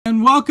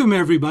And welcome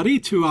everybody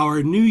to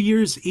our New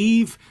Year's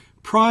Eve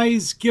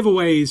prize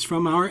giveaways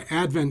from our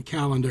Advent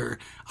calendar.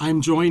 I'm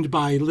joined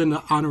by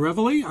Linda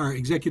Honorevoli, our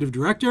Executive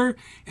Director,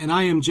 and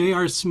I am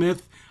J.R.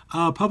 Smith,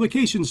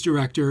 Publications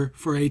Director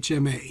for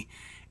HMA.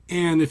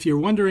 And if you're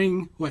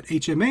wondering what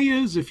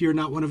HMA is, if you're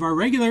not one of our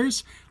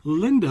regulars,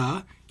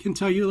 Linda can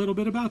tell you a little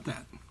bit about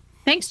that.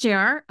 Thanks,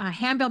 JR.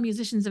 Handbell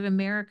Musicians of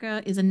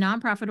America is a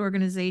nonprofit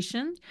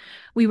organization.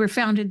 We were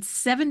founded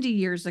 70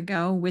 years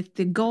ago with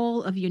the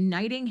goal of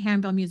uniting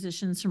handbell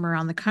musicians from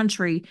around the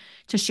country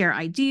to share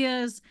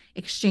ideas,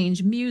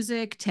 exchange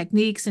music,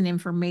 techniques, and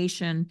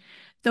information.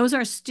 Those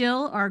are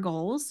still our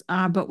goals,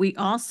 but we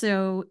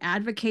also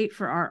advocate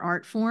for our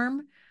art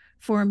form,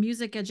 for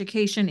music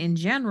education in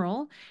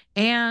general,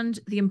 and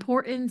the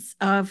importance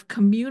of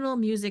communal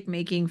music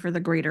making for the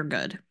greater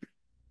good.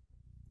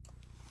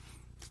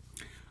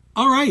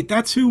 All right,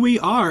 that's who we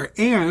are.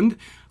 And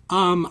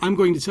I'm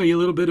going to tell you a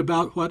little bit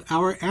about what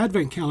our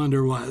Advent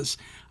calendar was.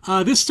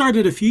 This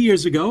started a few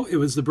years ago. It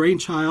was the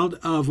brainchild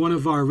of one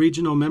of our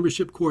regional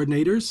membership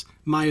coordinators,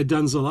 Maya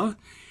Dunzela.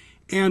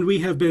 And we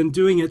have been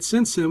doing it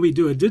since then. We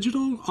do a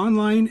digital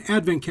online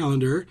Advent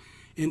calendar.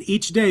 And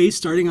each day,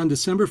 starting on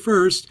December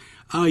 1st,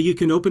 you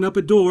can open up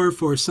a door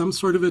for some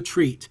sort of a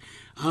treat.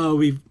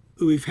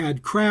 We've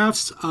had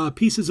crafts,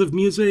 pieces of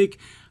music,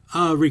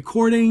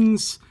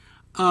 recordings,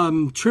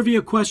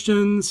 trivia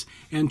questions,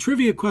 and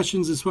trivia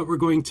questions is what we're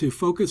going to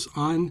focus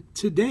on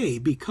today,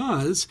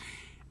 because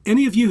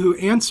any of you who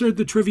answered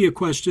the trivia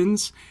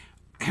questions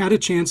had a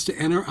chance to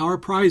enter our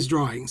prize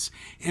drawings.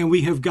 And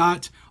we have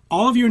got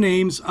all of your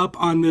names up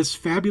on this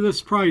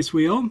fabulous prize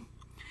wheel.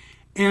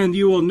 And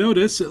you will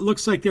notice it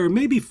looks like there are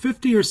maybe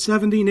 50 or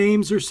 70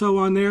 names or so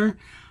on there.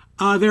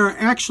 There are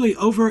actually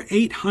over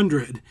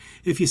 800.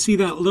 If you see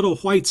that little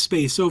white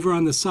space over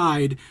on the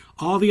side,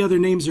 all the other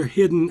names are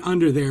hidden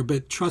under there,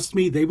 but trust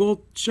me, they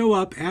will show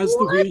up as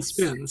the wheel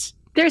spins.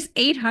 There's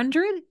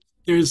 800?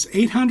 There's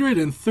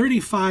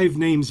 835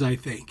 names, I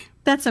think.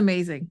 That's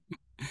amazing.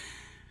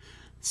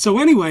 So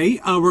anyway,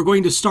 we're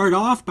going to start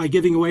off by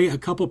giving away a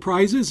couple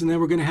prizes, and then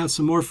we're going to have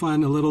some more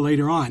fun a little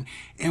later on.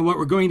 And what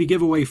we're going to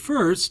give away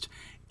first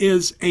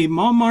is a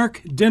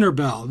Malmark dinner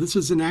bell. This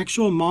is an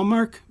actual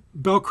Malmark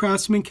bell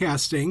craftsman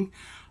casting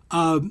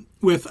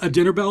with a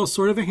dinner bell,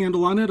 sort of a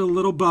handle on it, a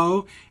little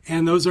bow,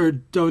 and those are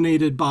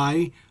donated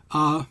by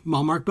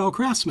Malmark Bell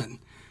Craftsman.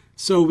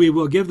 So we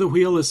will give the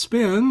wheel a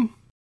spin.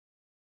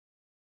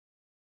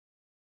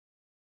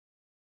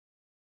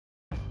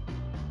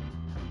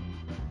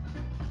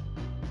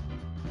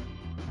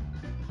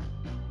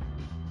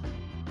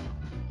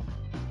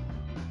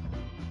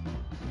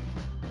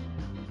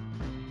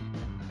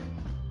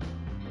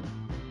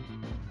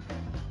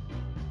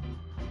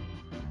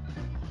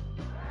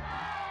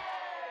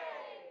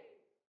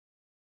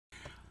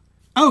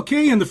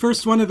 Okay, and the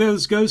first one of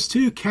those goes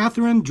to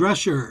Catherine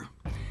Drescher.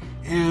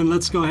 And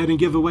let's go ahead and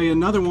give away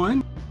another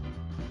one.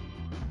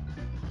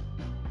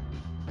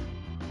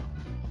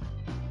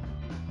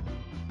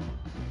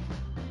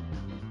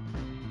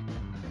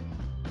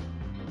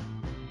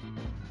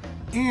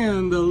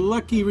 And the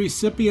lucky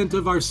recipient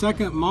of our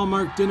second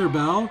Malmark dinner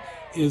bell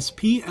is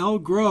P.L.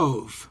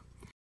 Grove.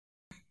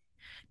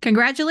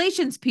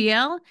 Congratulations,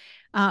 PL.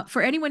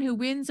 For anyone who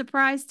wins a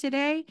prize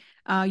today,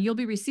 you'll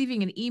be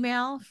receiving an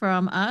email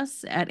from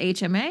us at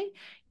HMA,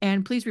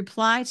 and please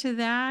reply to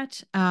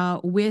that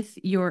with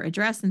your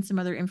address and some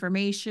other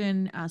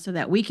information so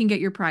that we can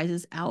get your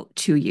prizes out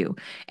to you.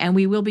 And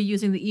we will be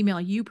using the email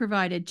you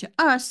provided to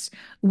us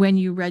when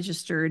you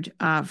registered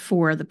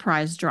for the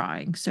prize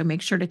drawing. So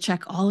make sure to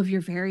check all of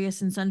your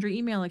various and sundry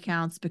email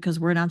accounts, because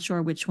we're not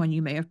sure which one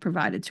you may have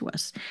provided to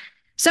us.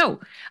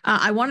 So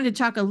I wanted to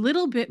talk a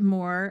little bit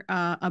more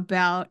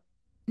about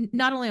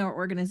not only our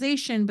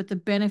organization, but the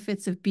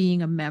benefits of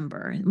being a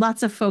member.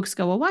 Lots of folks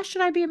go, well, why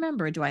should I be a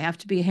member? Do I have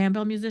to be a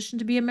handbell musician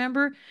to be a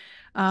member?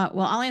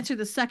 Well, I'll answer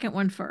the second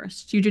one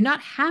first. You do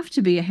not have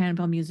to be a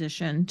handbell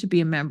musician to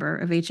be a member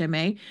of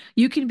HMA.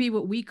 You can be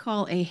what we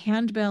call a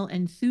handbell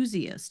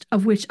enthusiast,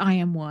 of which I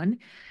am one.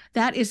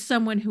 That is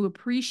someone who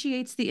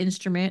appreciates the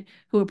instrument,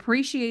 who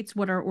appreciates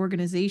what our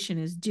organization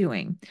is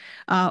doing.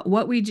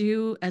 What we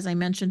do, as I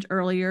mentioned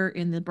earlier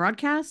in the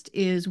broadcast,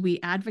 is we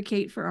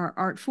advocate for our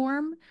art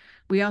form.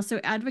 We also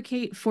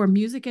advocate for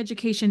music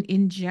education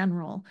in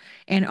general.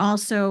 And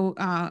also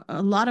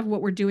a lot of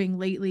what we're doing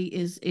lately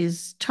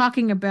is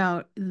talking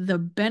about the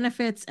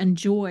benefits and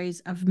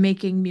joys of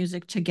making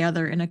music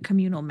together in a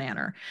communal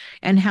manner,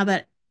 and how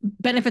that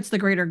benefits the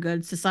greater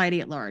good, society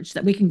at large.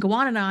 That we can go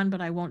on, but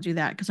I won't do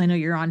that because I know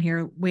you're on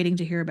here waiting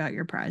to hear about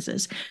your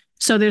prizes.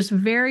 So there's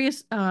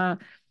various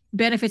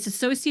benefits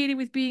associated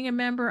with being a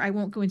member. I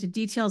won't go into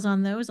details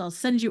on those. I'll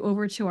send you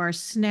over to our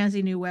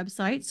snazzy new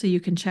website so you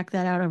can check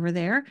that out over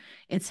there.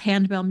 It's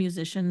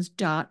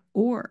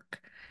handbellmusicians.org.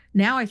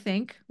 Now I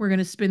think we're going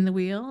to spin the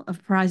wheel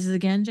of prizes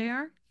again,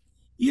 JR.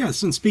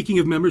 Yes, and speaking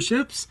of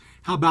memberships,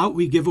 how about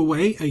we give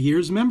away a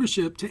year's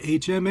membership to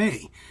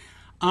HMA?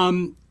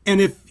 And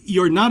if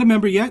you're not a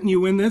member yet and you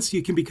win this,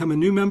 you can become a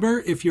new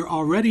member. If you're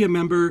already a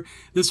member,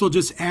 this will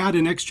just add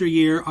an extra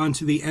year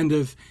onto the end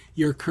of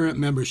your current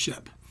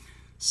membership.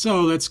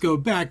 So let's go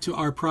back to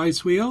our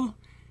prize wheel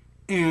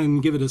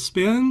and give it a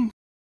spin.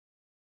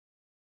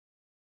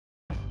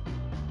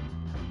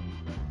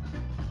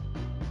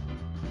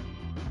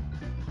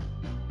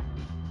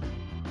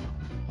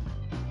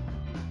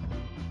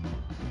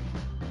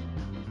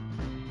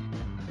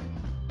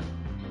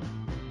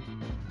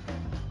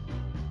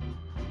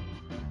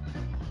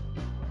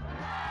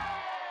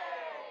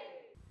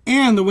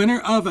 And the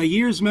winner of a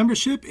year's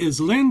membership is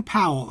Lynn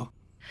Powell.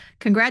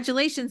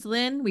 Congratulations,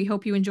 Lynn. We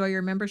hope you enjoy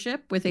your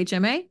membership with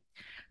HMA.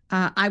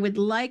 I would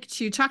like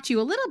to talk to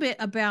you a little bit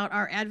about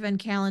our Advent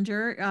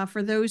calendar.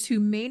 For those who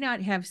may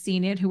not have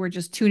seen it, who are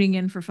just tuning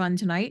in for fun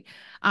tonight,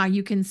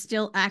 you can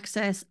still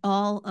access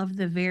all of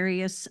the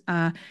various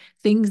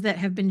things that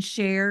have been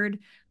shared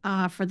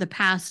for the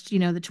past,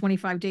 the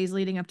 25 days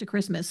leading up to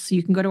Christmas. So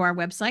you can go to our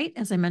website,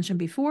 as I mentioned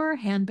before,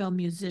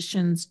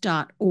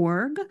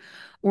 handbellmusicians.org,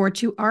 or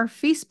to our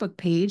Facebook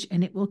page,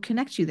 and it will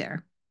connect you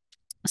there.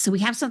 So we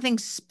have something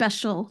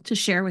special to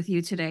share with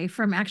you today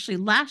from actually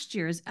last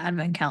year's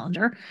Advent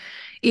calendar.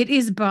 It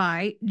is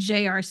by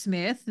J.R.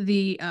 Smith,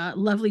 the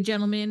lovely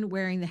gentleman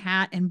wearing the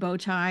hat and bow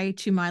tie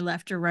to my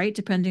left or right,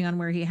 depending on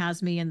where he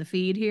has me in the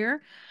feed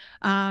here.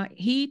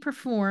 He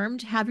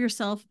performed Have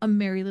Yourself a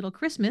Merry Little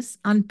Christmas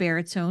on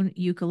baritone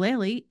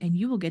ukulele, and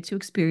you will get to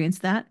experience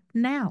that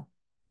now.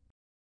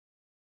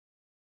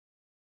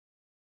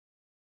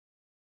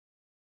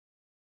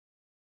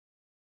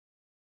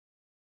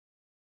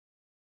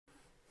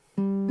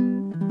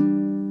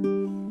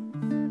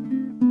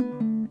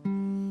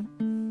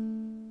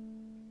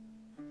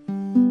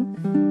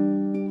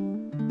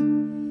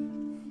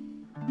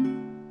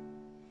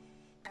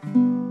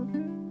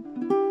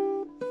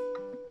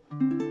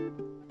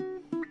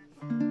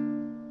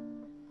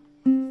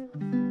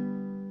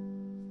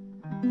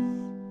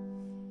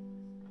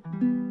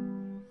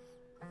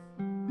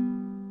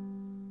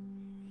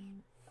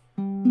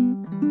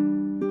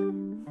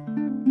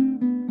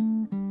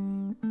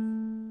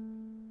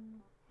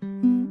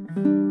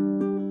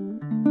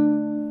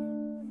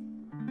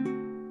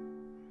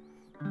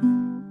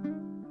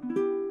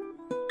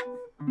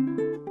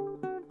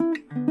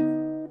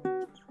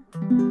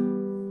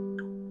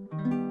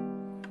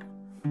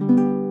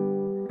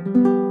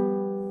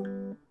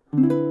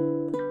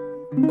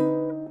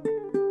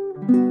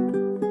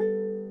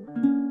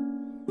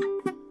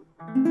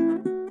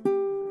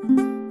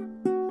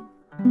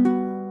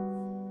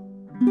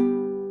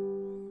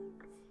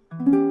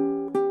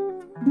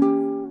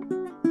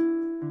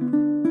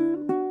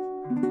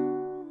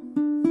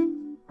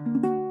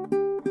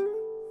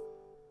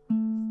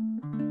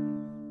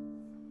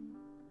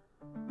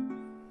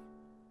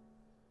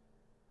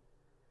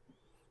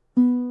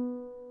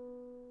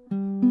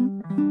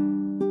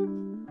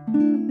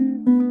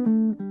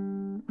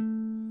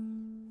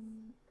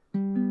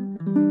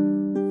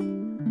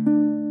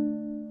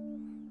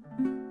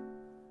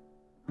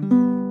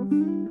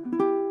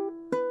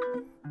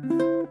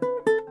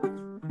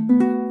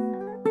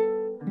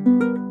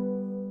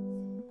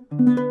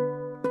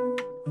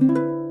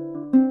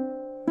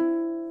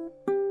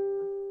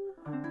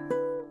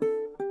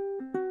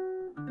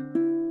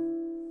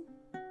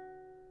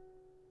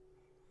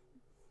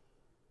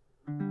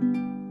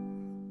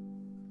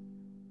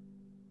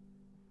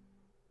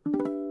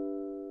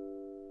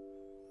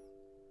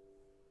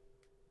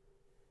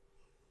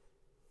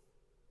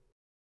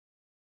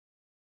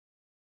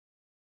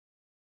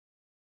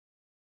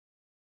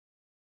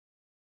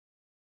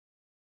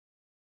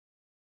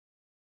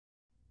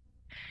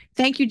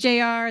 Thank you,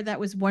 JR.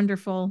 That was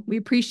wonderful. We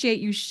appreciate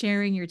you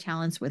sharing your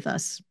talents with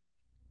us.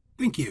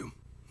 Thank you.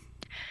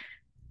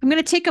 I'm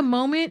going to take a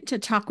moment to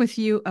talk with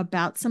you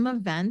about some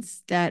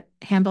events that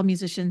Handbell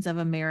Musicians of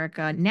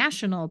America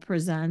National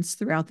presents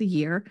throughout the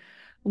year.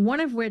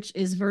 One of which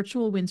is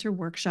Virtual Winter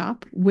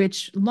Workshop,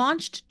 which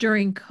launched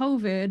during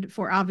COVID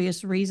for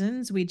obvious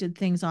reasons. We did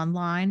things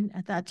online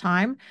at that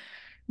time.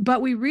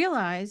 But we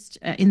realized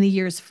in the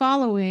years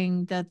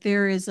following that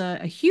there is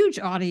a huge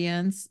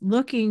audience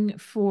looking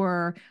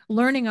for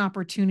learning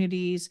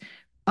opportunities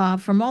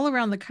from all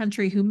around the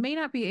country who may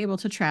not be able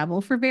to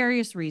travel for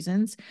various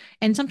reasons.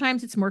 And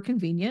sometimes it's more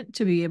convenient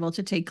to be able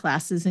to take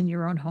classes in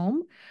your own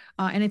home.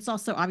 And it's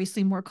also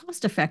obviously more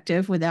cost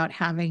effective without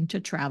having to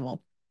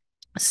travel.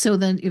 So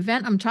the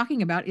event I'm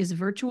talking about is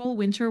Virtual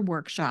Winter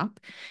Workshop.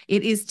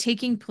 It is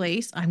taking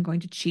place, I'm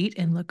going to cheat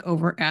and look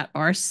over at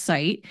our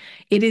site.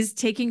 It is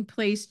taking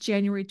place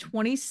January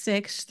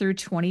 26th through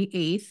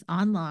 28th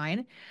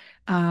online.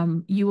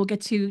 You will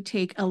get to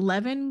take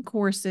 11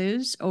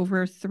 courses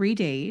over 3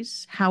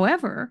 days.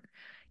 However,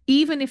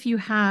 even if you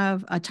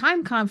have a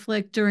time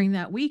conflict during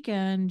that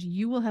weekend,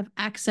 you will have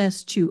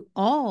access to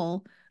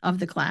all of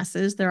the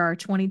classes. There are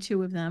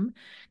 22 of them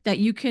that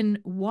you can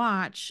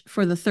watch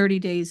for the 30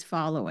 days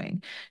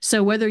following.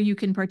 So whether you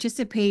can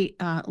participate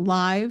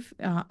live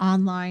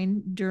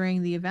online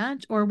during the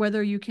event or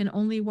whether you can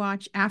only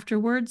watch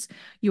afterwards,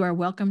 you are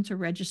welcome to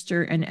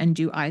register and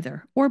do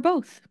either or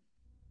both.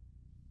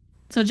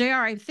 So, JR,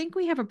 I think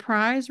we have a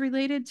prize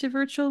related to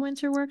Virtual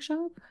Winter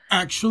Workshop.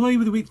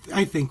 Actually,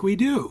 I think we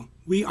do.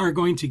 We are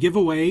going to give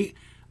away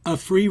a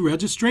free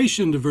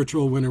registration to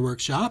Virtual Winter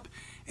Workshop.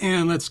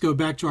 And let's go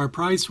back to our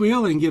prize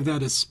wheel and give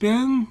that a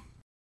spin.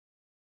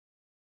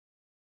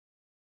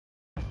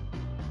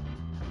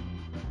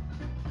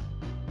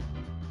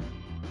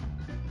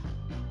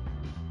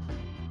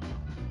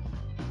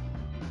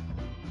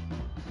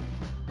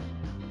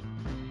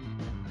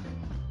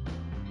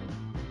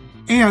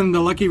 And the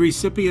lucky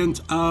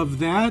recipient of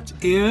that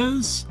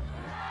is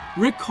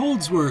Rick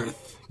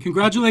Holdsworth.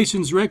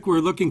 Congratulations, Rick. We're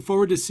looking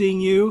forward to seeing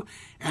you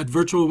at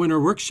Virtual Winter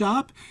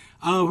Workshop,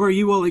 where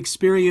you will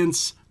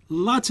experience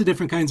lots of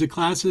different kinds of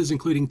classes,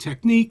 including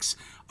techniques,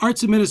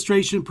 arts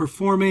administration,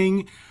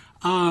 performing,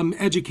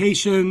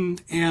 education,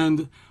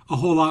 and a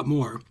whole lot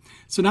more.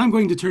 So now I'm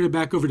going to turn it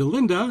back over to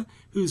Linda,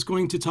 who's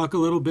going to talk a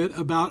little bit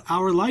about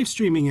our live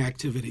streaming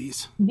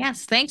activities.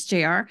 Yes, thanks,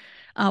 JR.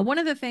 One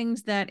of the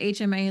things that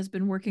HMA has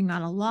been working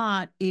on a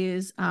lot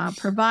is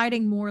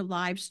providing more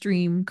live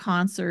stream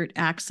concert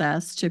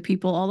access to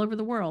people all over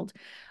the world.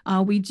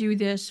 We do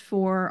this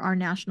for our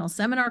national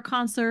seminar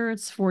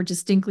concerts, for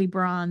Distinctly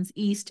Bronze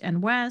East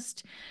and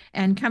West.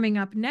 And coming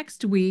up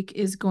next week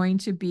is going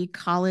to be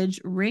College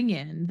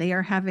Ring-In. They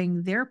are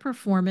having their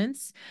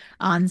performance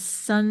on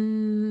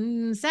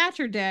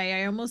Saturday.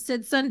 I almost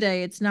said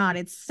Sunday. It's not.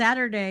 It's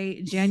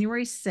Saturday,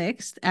 January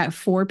 6th at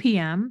 4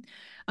 p.m.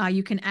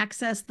 You can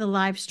access the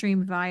live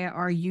stream via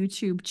our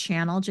YouTube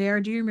channel. JR,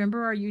 do you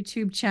remember our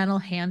YouTube channel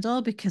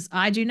handle? Because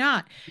I do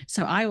not.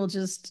 So I will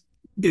just...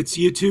 It's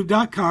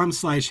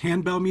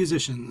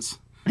youtube.com/handbellmusicians.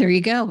 There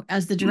you go.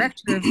 As the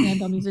director of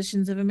Handbell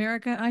Musicians of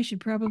America, I should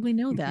probably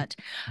know that.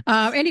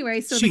 Anyway,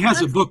 so she has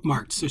it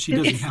bookmarked, so she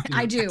doesn't have to.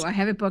 I do. I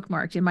have it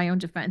bookmarked in my own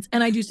defense,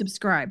 and I do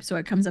subscribe, so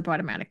it comes up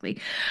automatically.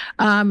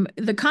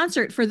 The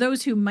concert, for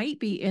those who might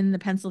be in the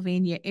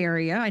Pennsylvania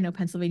area, I know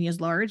Pennsylvania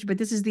is large, but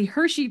this is the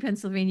Hershey,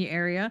 Pennsylvania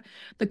area.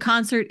 The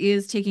concert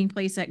is taking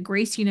place at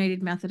Grace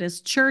United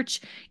Methodist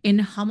Church in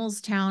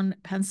Hummelstown,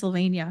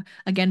 Pennsylvania.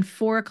 Again,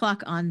 4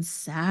 o'clock on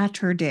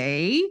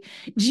Saturday,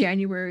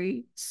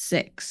 January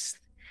 6th.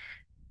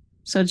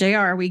 So, JR,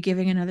 are we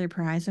giving another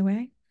prize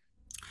away?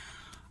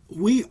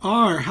 We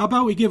are. How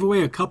about we give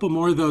away a couple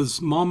more of those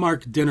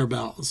Malmark dinner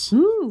bells?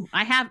 Ooh,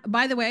 I have,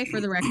 by the way, for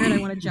the record, I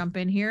want to jump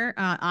in here.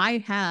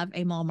 I have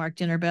a Malmark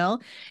dinner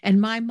bell, and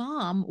my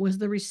mom was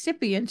the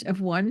recipient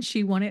of one.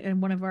 She won it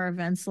in one of our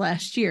events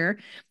last year.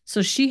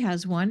 So she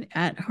has one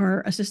at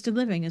her assisted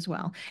living as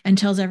well and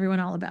tells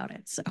everyone all about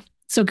it.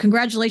 So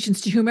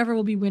congratulations to whomever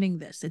will be winning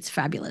this. It's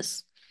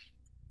fabulous.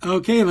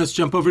 Okay, let's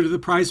jump over to the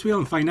prize wheel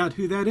and find out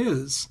who that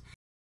is.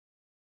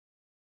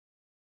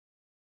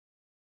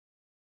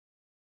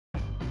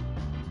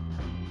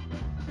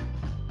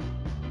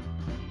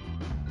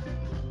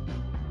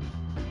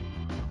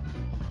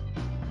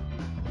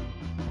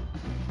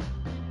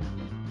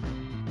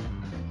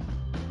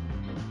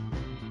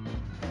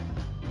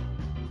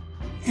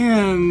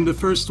 And the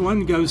first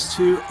one goes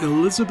to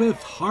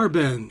Elizabeth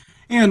Harbin.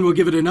 And we'll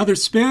give it another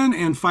spin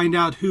and find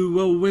out who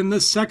will win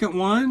the second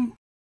one.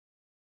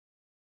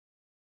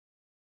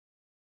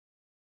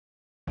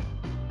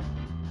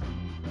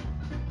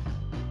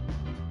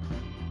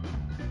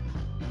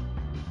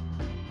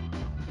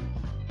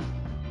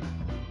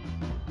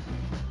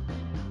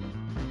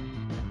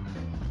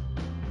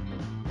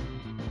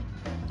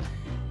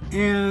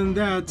 And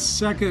that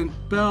second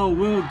bell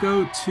will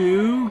go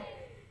to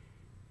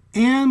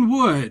Ann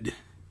Wood.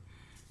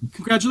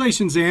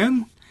 Congratulations,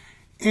 Ann.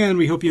 And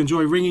we hope you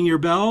enjoy ringing your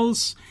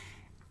bells.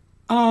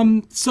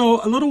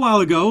 So a little while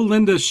ago,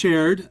 Linda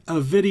shared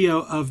a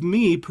video of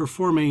me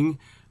performing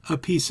a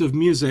piece of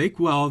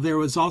music. Well, there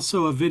was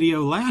also a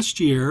video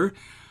last year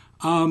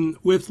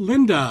with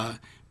Linda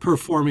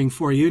performing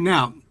for you.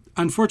 Now,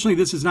 unfortunately,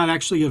 this is not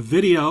actually a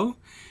video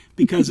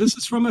because this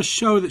is from a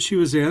show that she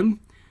was in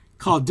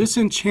called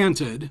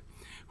Disenchanted,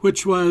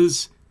 which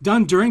was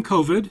done during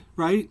COVID,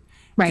 right?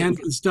 Right. And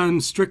it's done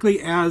strictly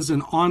as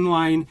an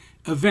online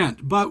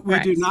event. But we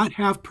do not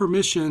have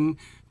permission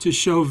to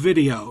show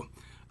video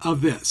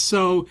of this.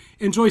 So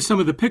enjoy some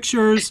of the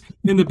pictures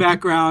in the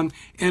background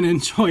and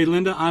enjoy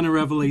Linda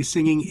Honorevoli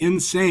singing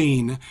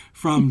Insane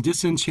from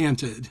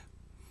Disenchanted.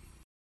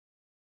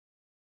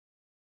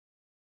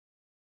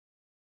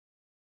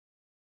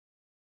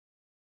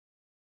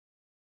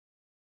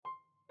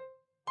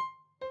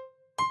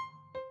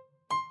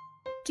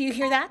 Do you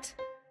hear that?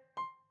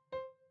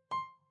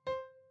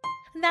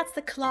 That's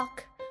the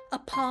clock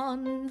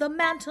upon the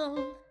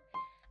mantel,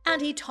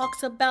 and he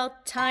talks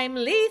about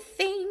timely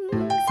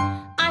things.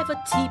 I've a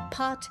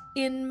teapot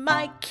in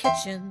my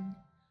kitchen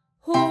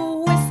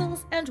who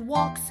whistles and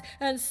walks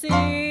and sings.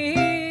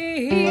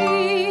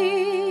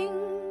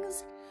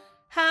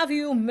 Have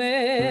you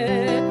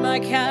met my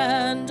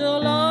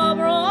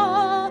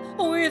candelabra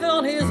with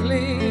all his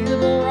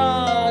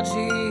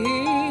liberagings?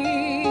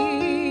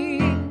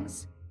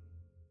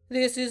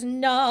 This is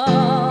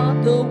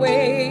not the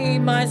way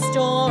my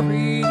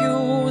story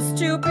used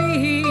to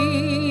be.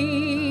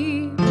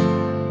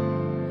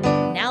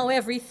 Now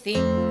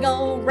everything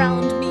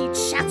around me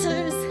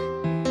glitters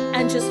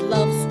and just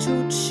loves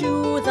to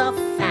chew the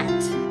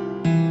fat.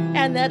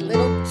 And that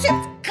little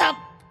chipped cup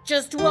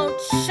just won't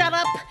shut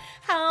up.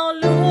 How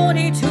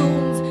Looney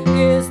Tunes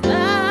is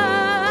that?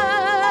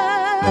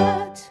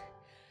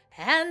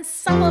 And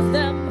some of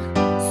them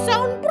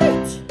sound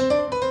great,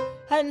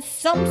 and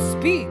some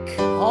speak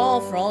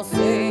all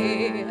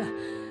Francais,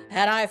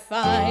 and I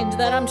find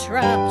that I'm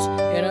trapped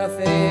in a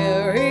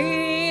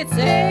fairy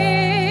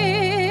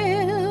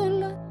tale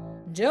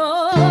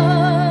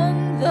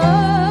done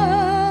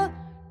the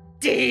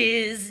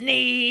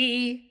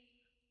Disney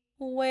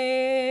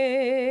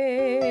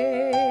way.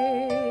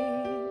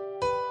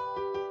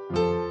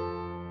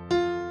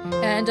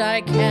 And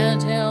I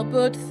can't help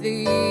but think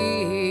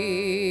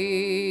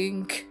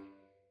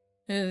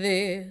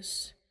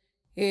this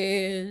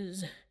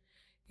is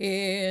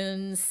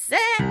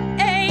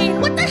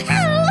insane. What the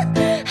hell?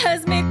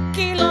 Has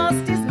Mickey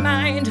lost his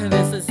mind?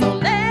 This is so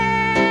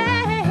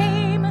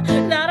lame.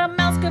 Not a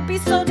mouse could be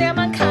so damn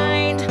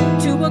unkind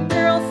to a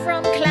girl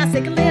from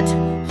classic lit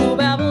who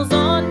babbles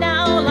on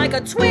now like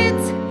a twit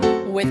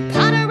with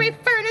pottery,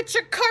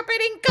 furniture,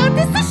 carpeting. God,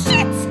 this is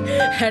shit,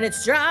 and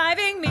it's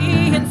driving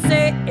me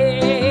insane.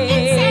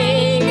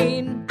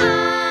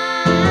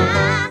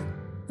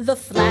 The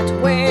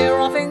flatware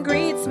often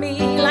greets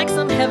me like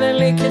some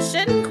heavenly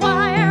kitchen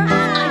choir.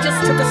 I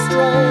just took a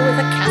stroll with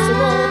a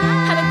casserole,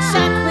 had a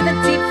chat with a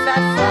deep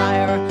fat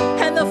fryer,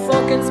 and the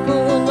fork and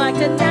spoon like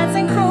to dance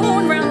and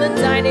croon round the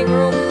dining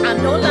room. I'm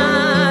no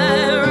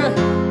liar.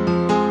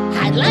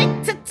 I'd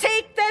like to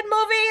take that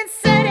movie and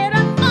set it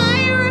on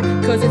fire,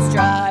 'cause it's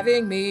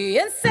driving me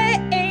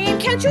insane.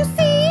 Can't you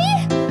see?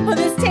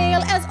 This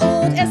tale as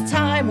old as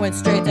time went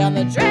straight down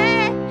the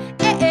drain.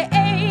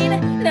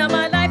 Now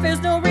my life is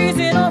no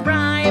reason or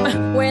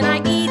rhyme. When I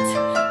eat,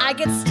 I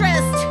get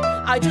stressed.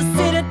 I just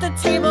sit at the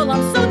table,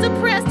 I'm so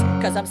depressed,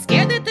 'cause I'm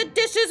scared that the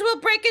dishes will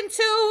break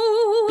into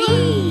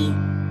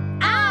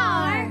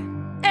B-R.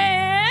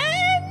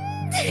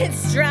 And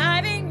it's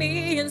driving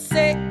me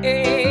insane.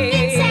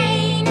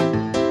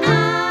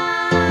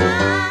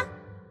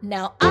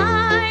 Now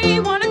I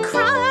wanna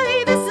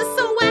cry, this is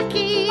so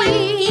wacky. I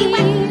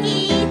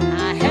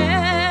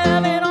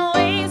haven't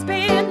always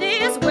been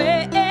this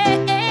way.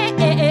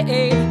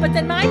 But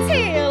then my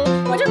tale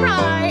went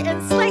awry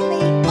and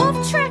slightly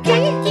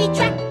off-tracky.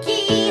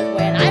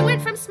 When I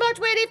went from smart,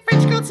 witty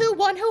French girl to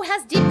one who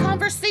has deep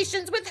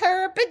conversations with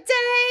her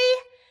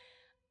bidet.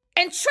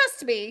 And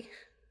trust me,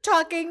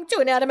 talking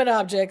to inanimate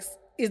objects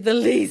is the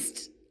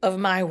least of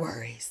my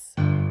worries.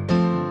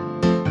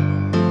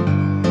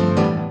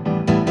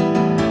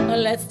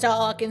 Let's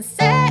talk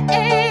insane. Does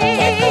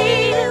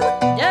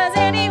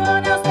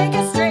anyone else think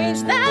it's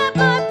strange that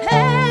my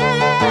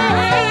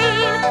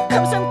pain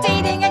comes from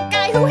dating a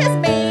guy who has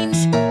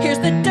mange? Here's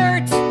the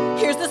dirt,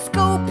 here's the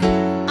scoop.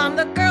 I'm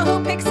the girl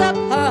who picks up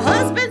her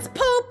husband's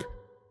poop.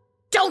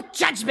 Don't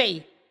judge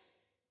me.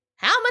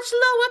 How much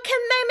lower can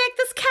they make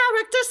this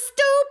character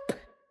stoop?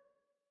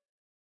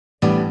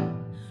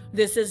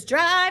 This is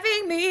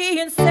driving me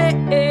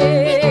insane.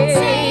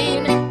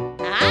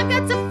 I've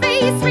got to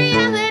face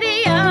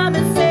reality. I'm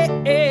insane.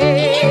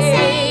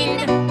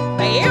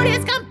 My ear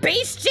has gone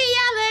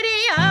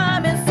bestiality.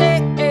 I'm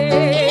insane.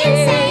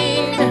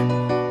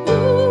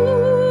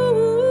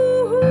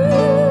 Ooh,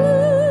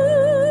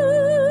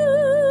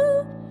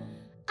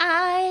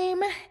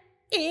 I'm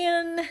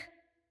insane.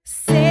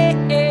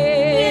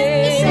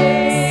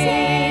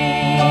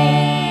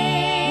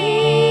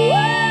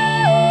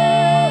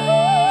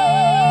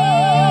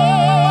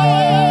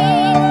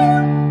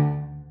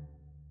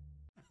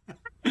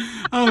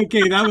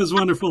 Okay, that was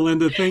wonderful,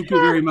 Linda. Thank you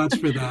very much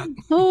for that.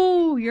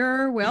 Oh,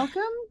 you're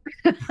welcome.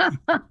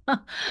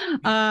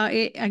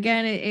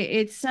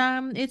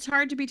 It's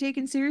hard to be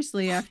taken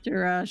seriously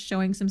after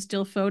showing some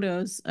still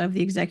photos of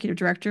the executive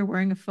director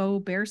wearing a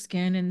faux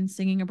bearskin and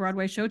singing a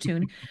Broadway show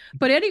tune.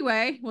 But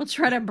anyway, we'll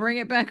try to bring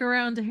it back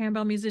around to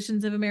Handbell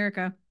Musicians of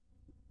America.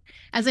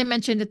 As I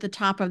mentioned at the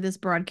top of this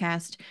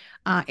broadcast,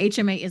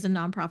 HMA is a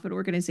nonprofit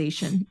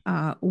organization.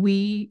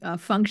 We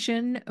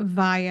function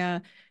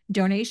via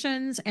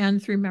donations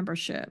and through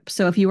membership.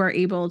 So if you are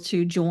able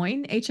to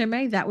join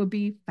HMA, that would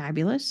be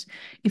fabulous.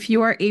 If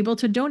you are able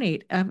to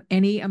donate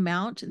any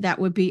amount, that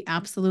would be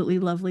absolutely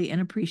lovely and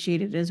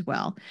appreciated as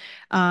well.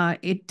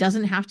 It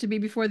doesn't have to be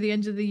before the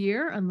end of the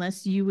year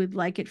unless you would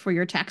like it for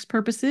your tax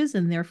purposes,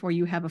 and therefore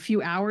you have a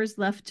few hours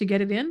left to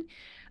get it in.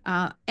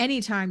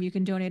 Anytime you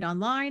can donate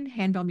online,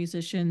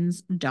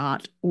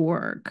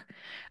 handbellmusicians.org.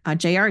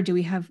 JR, do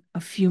we have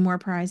a few more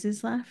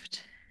prizes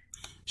left?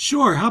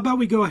 Sure. How about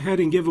we go ahead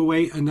and give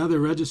away another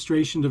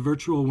registration to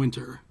Virtual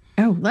Winter?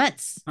 Oh,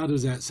 let's. How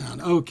does that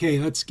sound? Okay,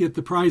 let's get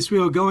the prize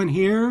wheel going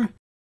here.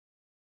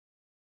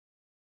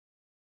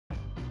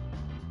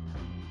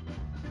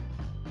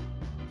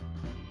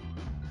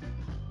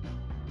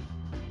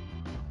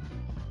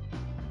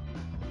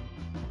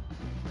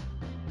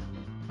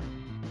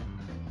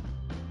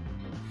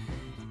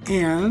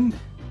 And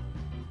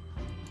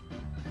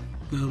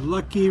the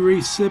lucky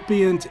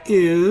recipient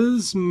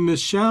is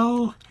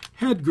Michelle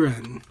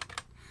Hedgren.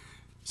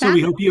 So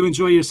we hope you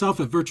enjoy yourself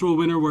at Virtual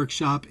Winter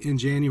Workshop in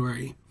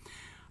January.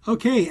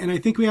 Okay, and I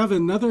think we have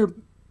another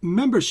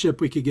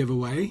membership we could give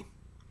away.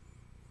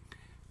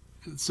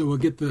 So we'll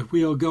get the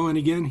wheel going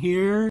again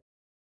here.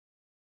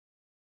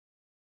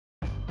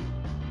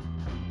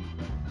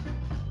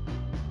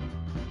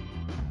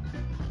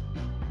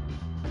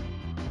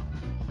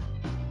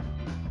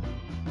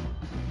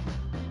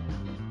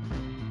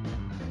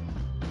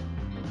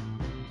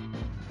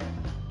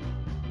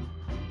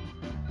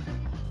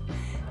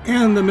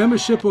 And the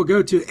membership will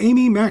go to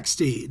Amy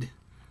Maxteed.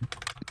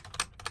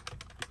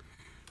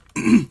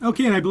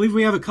 Okay, and I believe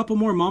we have a couple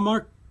more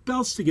Malmark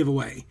belts to give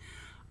away.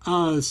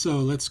 So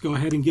let's go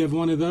ahead and give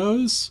one of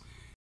those.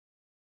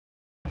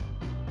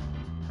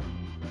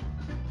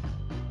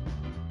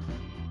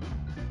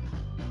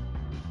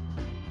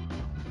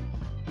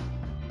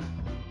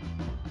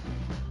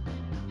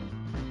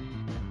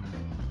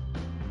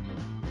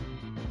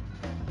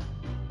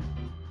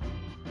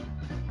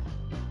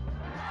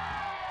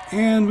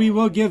 And we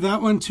will give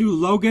that one to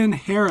Logan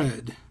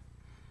Herod.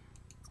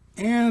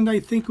 And I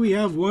think we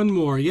have one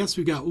more. Yes,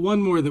 we've got one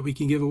more that we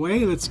can give away.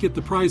 Let's get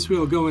the prize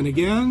wheel going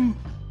again.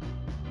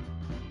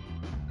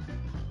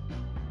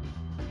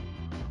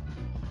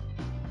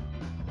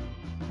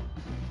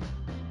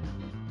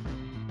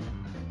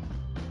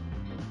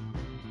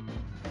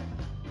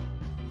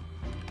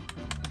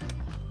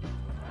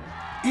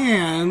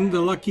 And the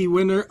lucky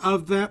winner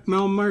of that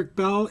Malmark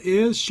bell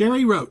is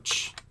Sherry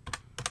Roach.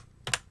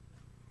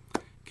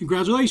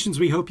 Congratulations.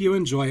 We hope you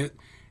enjoy it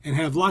and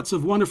have lots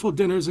of wonderful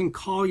dinners and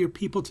call your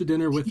people to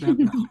dinner with that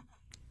bell.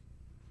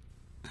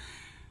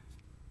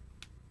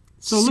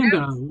 So,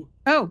 Linda.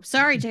 Oh,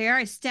 sorry, JR.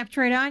 I stepped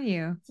right on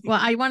you. Well,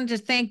 I wanted to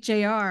thank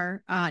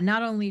JR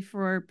not only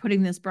for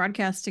putting this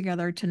broadcast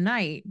together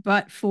tonight,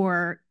 but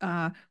for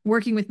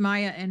working with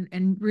Maya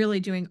and really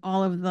doing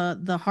all of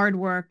the hard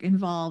work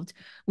involved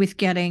with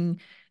getting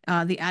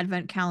the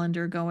Advent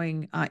calendar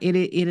going. It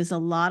is a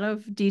lot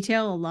of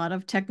detail, a lot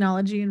of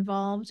technology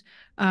involved.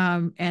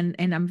 And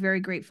I'm very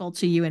grateful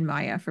to you and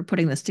Maya for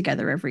putting this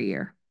together every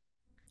year.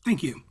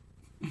 Thank you.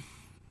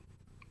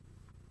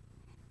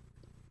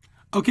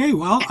 Okay,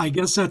 well, I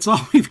guess that's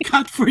all we've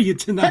got for you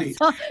tonight.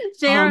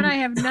 JR and I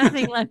have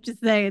nothing left to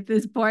say at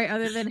this point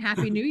other than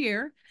Happy New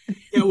Year.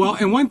 Yeah, well,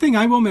 and one thing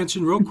I will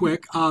mention real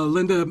quick,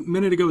 Linda a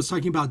minute ago was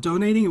talking about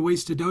donating and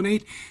ways to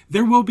donate.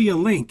 There will be a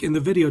link in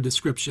the video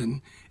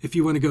description if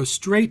you want to go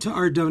straight to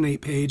our donate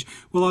page.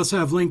 We'll also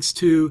have links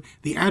to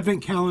the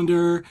Advent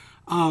calendar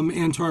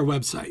and to our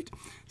website.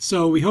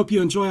 So we hope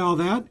you enjoy all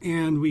that,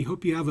 and we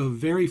hope you have a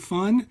very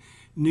fun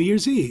New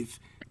Year's Eve.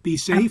 Be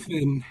safe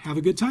and have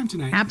a good time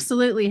tonight.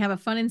 Absolutely. Have a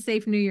fun and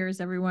safe New Year's,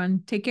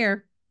 everyone. Take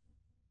care.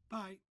 Bye.